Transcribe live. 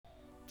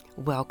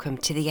Welcome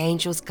to the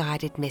Angels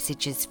Guided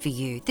Messages for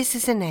You. This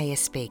is Anaya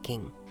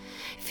speaking.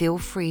 Feel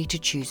free to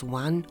choose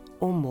one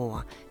or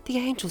more. The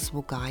angels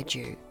will guide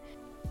you.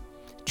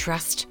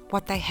 Trust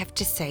what they have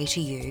to say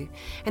to you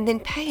and then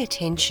pay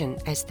attention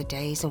as the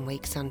days and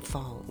weeks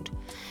unfold,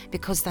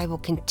 because they will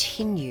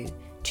continue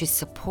to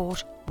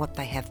support what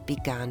they have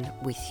begun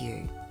with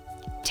you.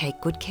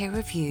 Take good care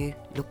of you,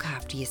 look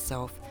after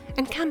yourself,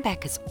 and come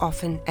back as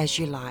often as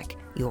you like.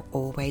 You're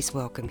always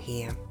welcome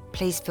here.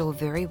 Please feel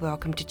very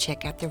welcome to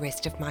check out the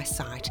rest of my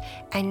site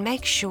and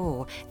make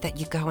sure that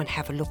you go and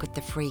have a look at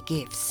the free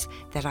gifts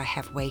that I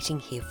have waiting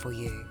here for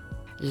you.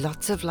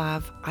 Lots of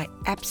love. I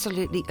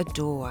absolutely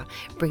adore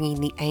bringing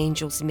the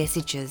angels'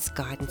 messages,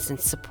 guidance and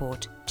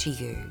support to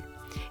you.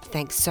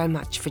 Thanks so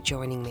much for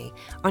joining me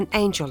on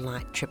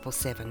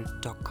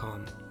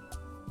AngelLight777.com.